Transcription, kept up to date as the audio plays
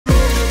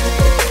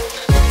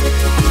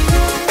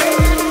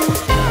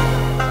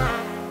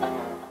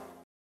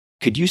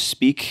Could you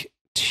speak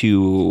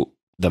to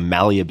the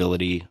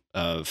malleability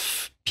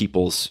of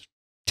people's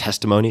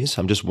testimonies?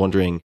 I'm just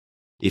wondering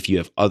if you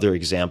have other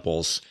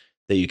examples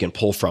that you can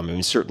pull from. I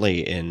mean,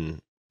 certainly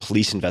in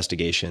police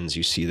investigations,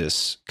 you see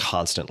this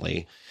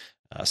constantly.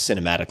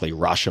 Cinematically,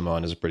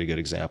 Rashomon is a pretty good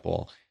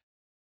example.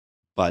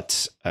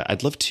 But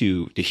I'd love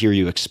to hear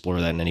you explore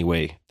that in any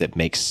way that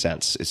makes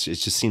sense. It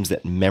just seems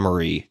that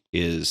memory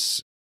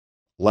is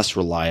less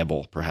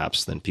reliable,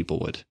 perhaps, than people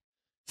would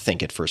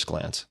think at first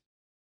glance.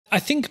 I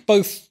think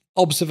both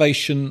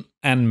observation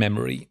and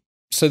memory.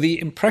 So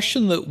the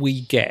impression that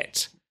we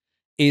get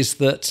is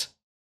that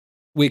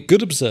we're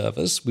good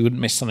observers. We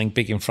wouldn't miss something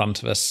big in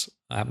front of us,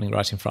 happening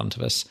right in front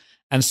of us.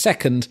 And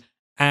second,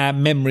 our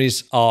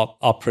memories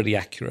are pretty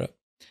accurate.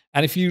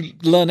 And if you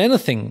learn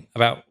anything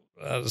about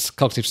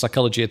cognitive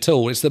psychology at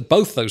all, it's that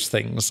both those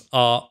things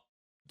are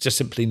just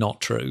simply not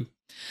true.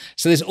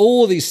 So there's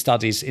all these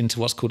studies into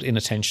what's called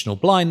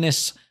inattentional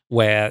blindness,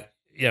 where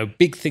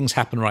big things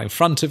happen right in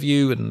front of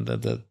you, and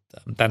the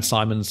Dan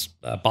Simon's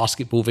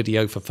basketball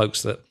video, for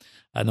folks that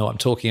know what I'm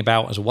talking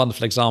about, is a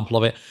wonderful example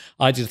of it.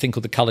 I did a thing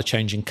called the color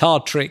changing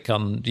card trick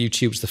on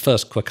YouTube. It's the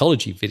first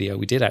Quirkology video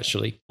we did,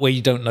 actually, where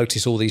you don't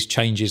notice all these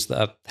changes that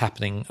are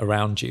happening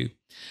around you.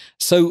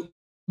 So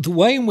the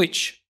way in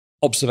which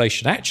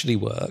observation actually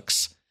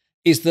works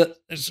is that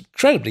it's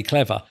incredibly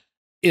clever.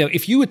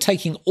 If you were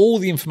taking all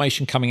the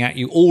information coming at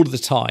you all of the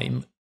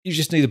time, you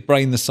just need a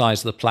brain the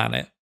size of the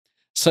planet.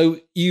 So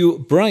your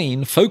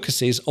brain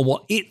focuses on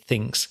what it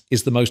thinks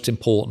is the most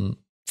important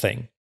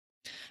thing.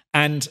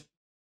 And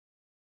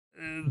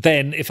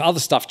then if other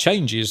stuff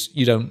changes,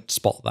 you don't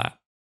spot that.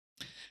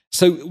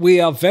 So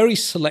we are very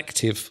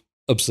selective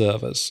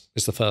observers,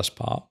 is the first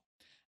part.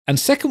 And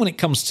second, when it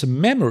comes to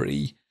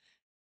memory,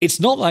 it's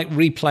not like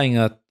replaying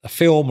a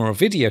film or a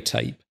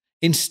videotape.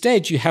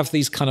 Instead, you have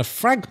these kind of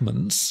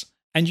fragments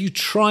and you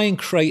try and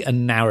create a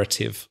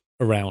narrative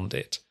around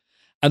it.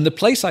 And the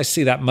place I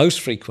see that most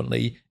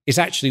frequently is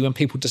actually when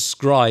people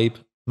describe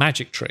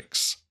magic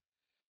tricks.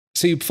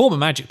 So you perform a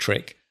magic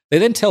trick, they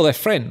then tell their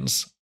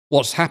friends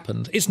what's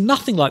happened. It's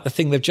nothing like the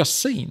thing they've just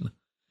seen.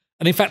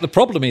 And in fact, the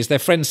problem is their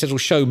friend says, well,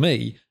 show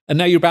me. And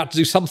now you're about to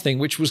do something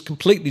which was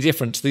completely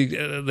different to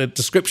the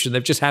description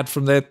they've just had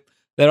from their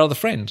other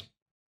friend.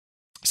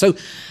 So,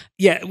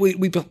 yeah,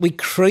 we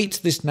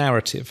create this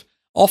narrative.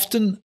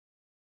 Often,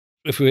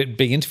 if we're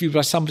being interviewed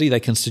by somebody,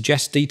 they can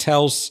suggest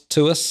details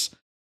to us.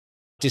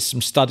 Did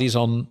some studies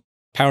on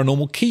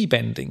paranormal key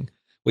bending,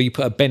 where you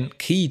put a bent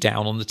key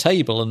down on the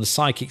table and the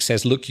psychic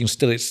says, look, you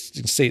can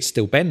see it's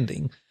still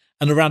bending.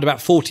 And around about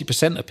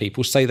 40% of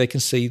people say they can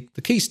see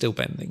the key still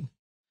bending.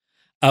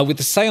 With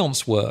the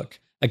seance work,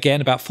 again,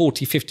 about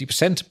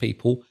 40-50% of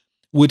people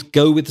would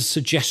go with the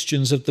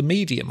suggestions of the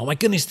medium. Oh my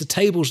goodness, the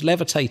table's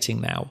levitating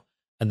now.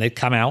 And they'd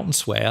come out and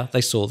swear they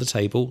saw the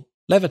table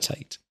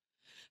levitate.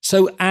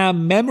 So our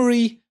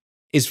memory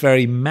is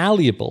very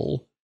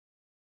malleable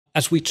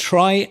as we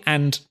try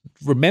and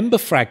remember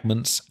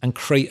fragments and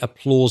create a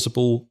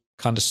plausible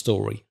kind of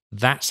story.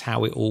 That's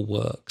how it all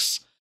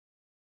works.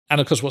 And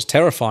of course, what's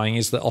terrifying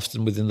is that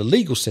often within the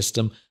legal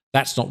system,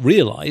 that's not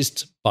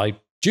realized by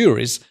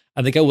juries.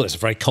 And they go, well, there's a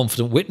very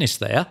confident witness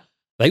there.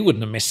 They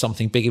wouldn't have missed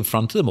something big in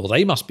front of them, or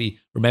they must be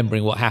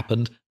remembering what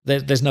happened.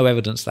 There's no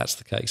evidence that's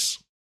the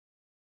case.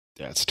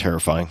 Yeah, it's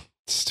terrifying.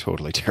 It's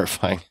totally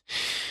terrifying.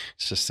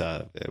 It's just,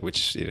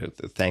 which,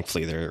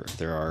 thankfully there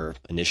are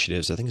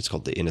initiatives. I think it's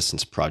called the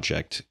Innocence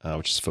Project,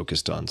 which is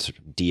focused on sort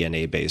of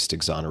DNA-based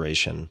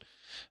exoneration.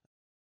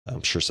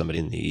 I'm sure somebody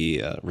in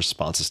the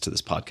responses to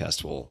this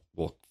podcast will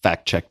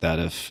fact check that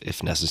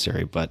if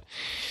necessary. But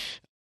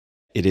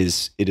it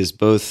is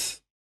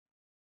both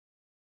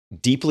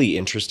deeply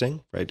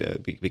interesting, right?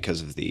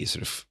 Because of the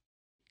sort of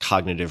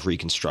cognitive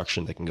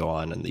reconstruction that can go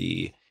on and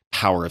the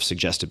power of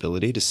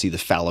suggestibility to see the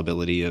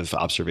fallibility of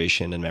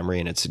observation and memory.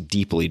 And it's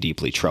deeply,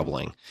 deeply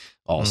troubling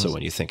also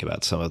when you think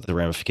about some of the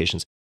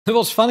ramifications. But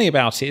what's funny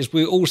about it is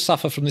we all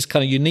suffer from this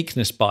kind of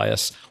uniqueness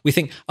bias. We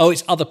think, oh,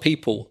 it's other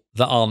people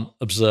that aren't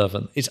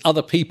observant. It's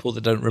other people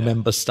that don't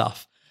remember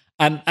stuff.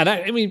 And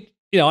I mean,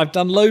 I've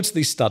done loads of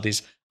these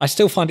studies. I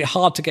still find it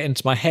hard to get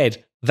into my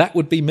head. That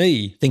would be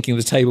me thinking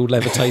the table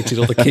levitated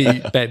or the key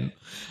bent.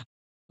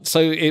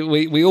 So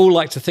we all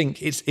like to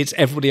think it's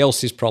everybody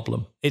else's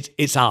problem.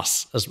 It's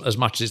us as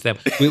much as it's them.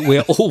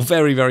 We're all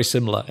very, very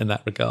similar in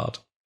that regard.